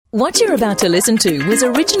What you're about to listen to was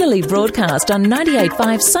originally broadcast on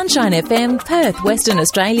 98.5 Sunshine FM, Perth, Western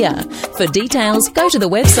Australia. For details, go to the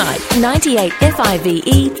website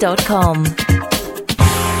 98five.com.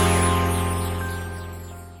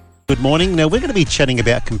 Good morning. Now, we're going to be chatting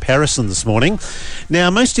about comparison this morning. Now,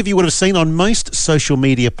 most of you would have seen on most social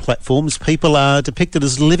media platforms, people are depicted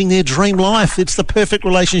as living their dream life. It's the perfect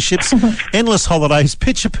relationships, endless holidays,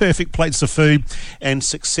 picture-perfect plates of food, and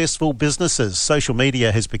successful businesses. Social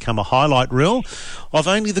media has become a highlight reel of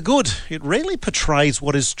only the good. It rarely portrays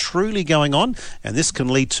what is truly going on, and this can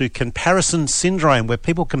lead to comparison syndrome, where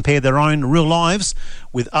people compare their own real lives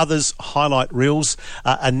with others' highlight reels,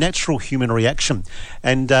 a natural human reaction.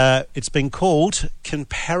 And it's been called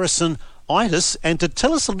comparison-itis. And to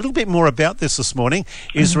tell us a little bit more about this morning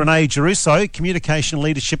is Renee Girusso, communication,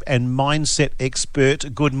 leadership and mindset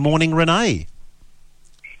expert. Good morning, Renee.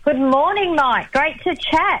 Good morning, Mike. Great to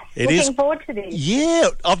chat. Looking forward to this. Yeah,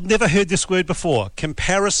 I've never heard this word before.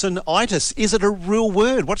 Comparison-itis. Is it a real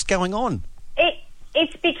word? What's going on?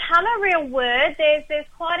 It's become a real word. There's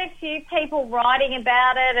quite a few people writing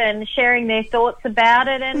about it and sharing their thoughts about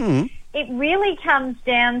it, and it really comes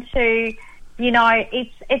down to,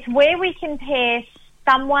 it's where we compare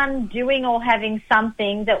someone doing or having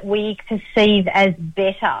something that we perceive as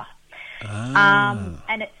better.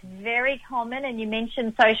 And it's very common, and you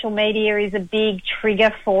mentioned social media is a big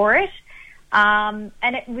trigger for it. And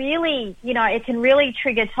it really, it can really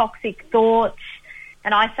trigger toxic thoughts,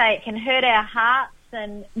 and I say it can hurt our hearts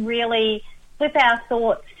and really flip our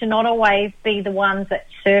thoughts to not always be the ones that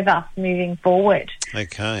serve us moving forward.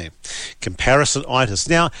 Okay. Comparison-itis.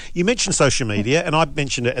 Now, you mentioned social media, and I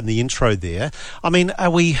mentioned it in the intro there. I mean, are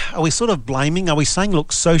we sort of blaming, are we saying,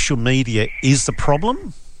 look, social media is the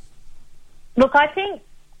problem? Look, I think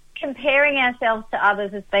comparing ourselves to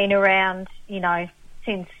others has been around,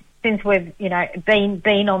 since we've,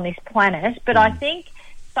 been on this planet. But I think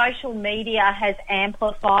social media has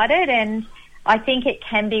amplified it, and I think it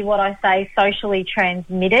can be what I say socially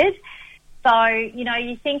transmitted. So,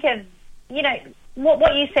 you think of,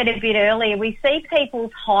 what you said a bit earlier, we see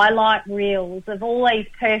people's highlight reels of all these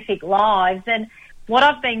perfect lives, and what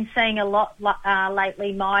I've been seeing a lot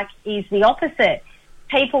lately, Mike, is the opposite.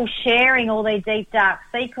 People sharing all their deep, dark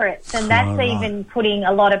secrets, and that's even putting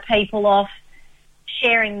a lot of people off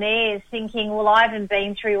sharing theirs, thinking, well, I haven't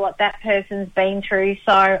been through what that person's been through,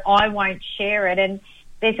 so I won't share it. And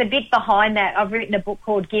there's a bit behind that. I've written a book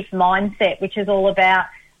called Gift Mindset, which is all about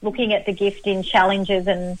looking at the gift in challenges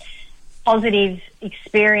and positive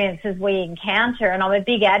experiences we encounter, and I'm a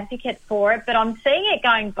big advocate for it, but I'm seeing it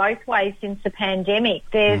going both ways since the pandemic.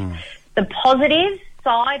 There's the positive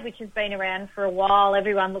side, which has been around for a while.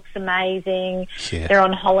 Everyone looks amazing. Yeah. They're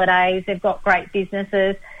on holidays. They've got great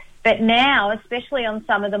businesses. But now, especially on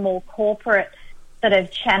some of the more corporate sort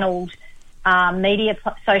of channeled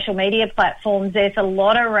social media platforms, there's a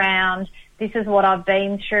lot around, this is what I've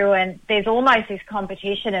been through, and there's almost this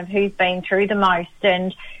competition of who's been through the most.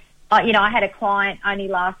 And, I had a client only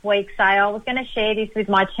last week say, I was going to share this with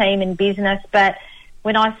my team in business, but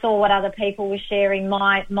when I saw what other people were sharing,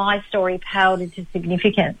 my story paled into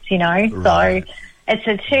significance, Right. So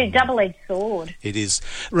it's a double-edged sword. It is.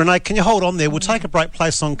 Renee, can you hold on there? We'll take a break, play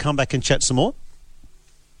a song, come back and chat some more.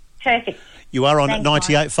 Perfect. You are on at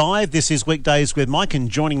 98.5. This is Weekdays with Mike, and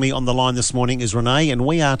joining me on the line this morning is Renee, and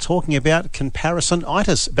we are talking about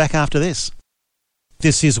comparison-itis. Back after this.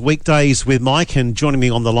 This is Weekdays with Mike, and joining me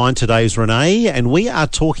on the line today is Renee, and we are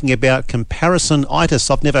talking about comparison-itis.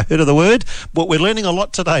 I've never heard of the word, but we're learning a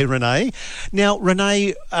lot today, Renee. Now,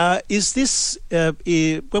 Renee, is this,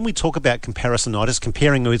 when we talk about comparison-itis,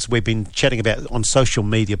 comparing as we've been chatting about on social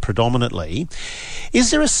media predominantly, is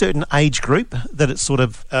there a certain age group that it sort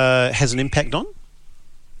of has an impact on?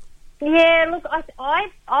 Yeah, look, I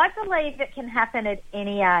believe it can happen at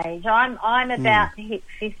any age. I'm about to hit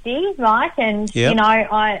 50, Mike, and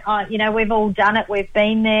I we've all done it. We've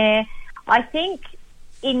been there. I think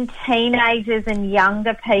in teenagers and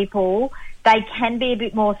younger people, they can be a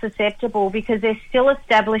bit more susceptible because they're still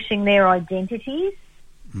establishing their identities.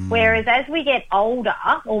 Whereas as we get older,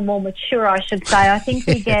 or more mature, I should say, I think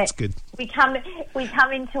we come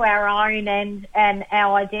into our own, and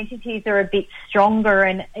our identities are a bit stronger,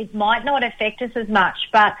 and it might not affect us as much.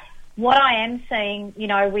 But what I am seeing,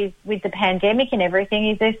 with the pandemic and everything,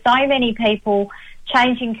 is there's so many people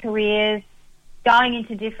changing careers, going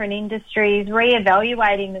into different industries,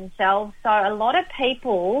 reevaluating themselves. So a lot of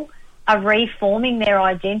people are reforming their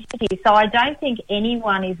identity. So I don't think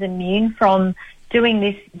anyone is immune from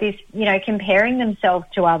doing this, comparing themselves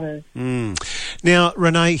to others. Now,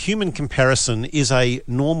 Renee, human comparison is a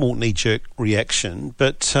normal knee-jerk reaction,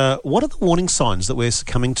 but what are the warning signs that we're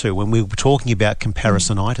succumbing to when we're talking about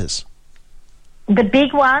comparisonitis? The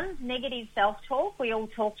big one, negative self-talk. We all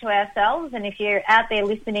talk to ourselves, and if you're out there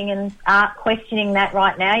listening and aren't questioning that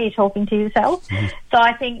right now, you're talking to yourself. So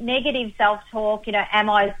I think negative self-talk, am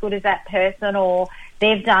I as good as that person, or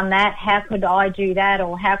they've done that, how could I do that,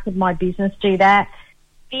 or how could my business do that?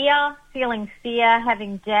 Fear, feeling fear,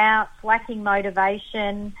 having doubts, lacking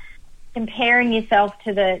motivation, comparing yourself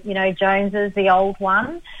to the, Joneses, the old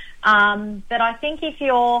one. But I think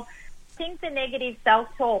the negative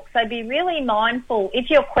self-talk, so be really mindful.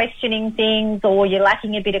 If you're questioning things or you're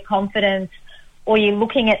lacking a bit of confidence or you're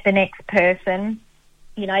looking at the next person,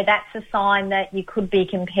 that's a sign that you could be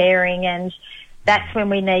comparing, and that's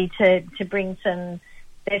when we need to bring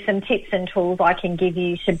there's some tips and tools I can give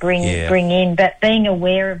you to bring in, but being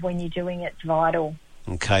aware of when you're doing it's vital.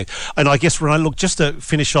 Okay. And I guess, Renee, look, just to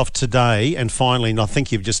finish off today and finally, and I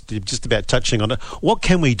think you're just about touching on it, what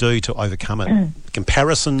can we do to overcome it?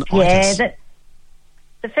 Comparison-itis. Yeah,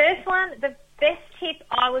 the first one, the best tip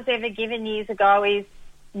I was ever given years ago is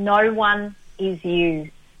no one is you.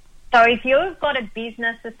 So if you've got a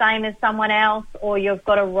business the same as someone else, or you've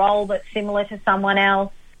got a role that's similar to someone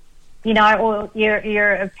else, or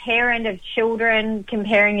you're a parent of children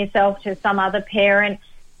comparing yourself to some other parent,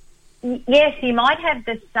 yes, you might have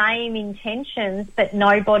the same intentions, but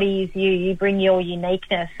nobody is you. You bring your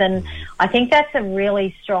uniqueness. And I think that's a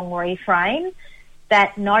really strong reframe,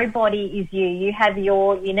 that nobody is you. You have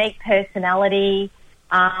your unique personality,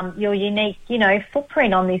 your unique,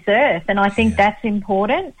 footprint on this earth. And I think that's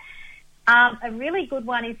important. A really good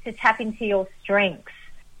one is to tap into your strengths.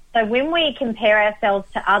 So when we compare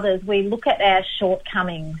ourselves to others, we look at our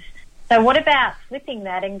shortcomings. So what about flipping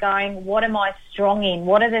that and going, what am I strong in?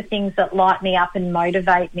 What are the things that light me up and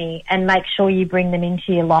motivate me, and make sure you bring them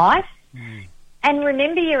into your life? And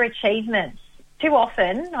remember your achievements. Too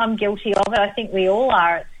often, I'm guilty of it, I think we all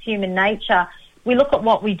are, it's human nature. We look at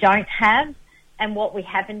what we don't have and what we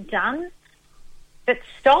haven't done, but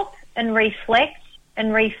stop and reflect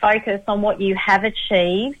and refocus on what you have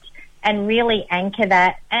achieved and really anchor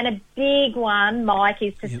that. And a big one, Mike,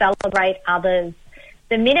 is to celebrate others.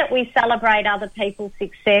 The minute we celebrate other people's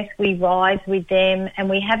success, we rise with them, and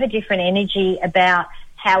we have a different energy about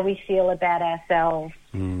how we feel about ourselves.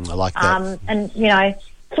 I like that. And,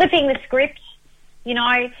 flipping the script,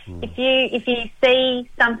 if you see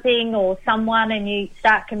something or someone and you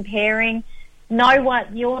start comparing, know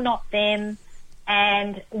what you're not them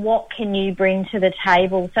and what can you bring to the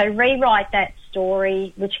table. So rewrite that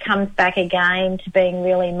story, which comes back again to being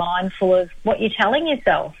really mindful of what you're telling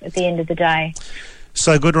yourself at the end of the day.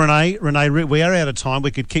 So good, Renee. Renee, we are out of time.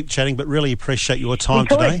 We could keep chatting, but really appreciate your time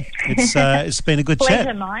today. It's been a good chat.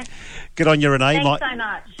 Pleasure, Mike. Good on you, Renee. Thanks so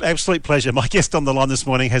much. Absolute pleasure. My guest on the line this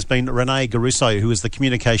morning has been Renee Garuso, who is the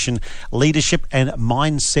communication, leadership and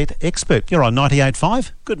mindset expert. You're on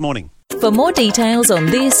 98.5. Good morning. For more details on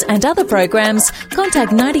this and other programs,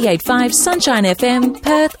 contact 98.5 Sunshine FM,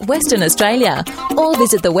 Perth, Western Australia, or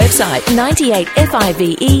visit the website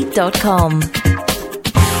 98five.com.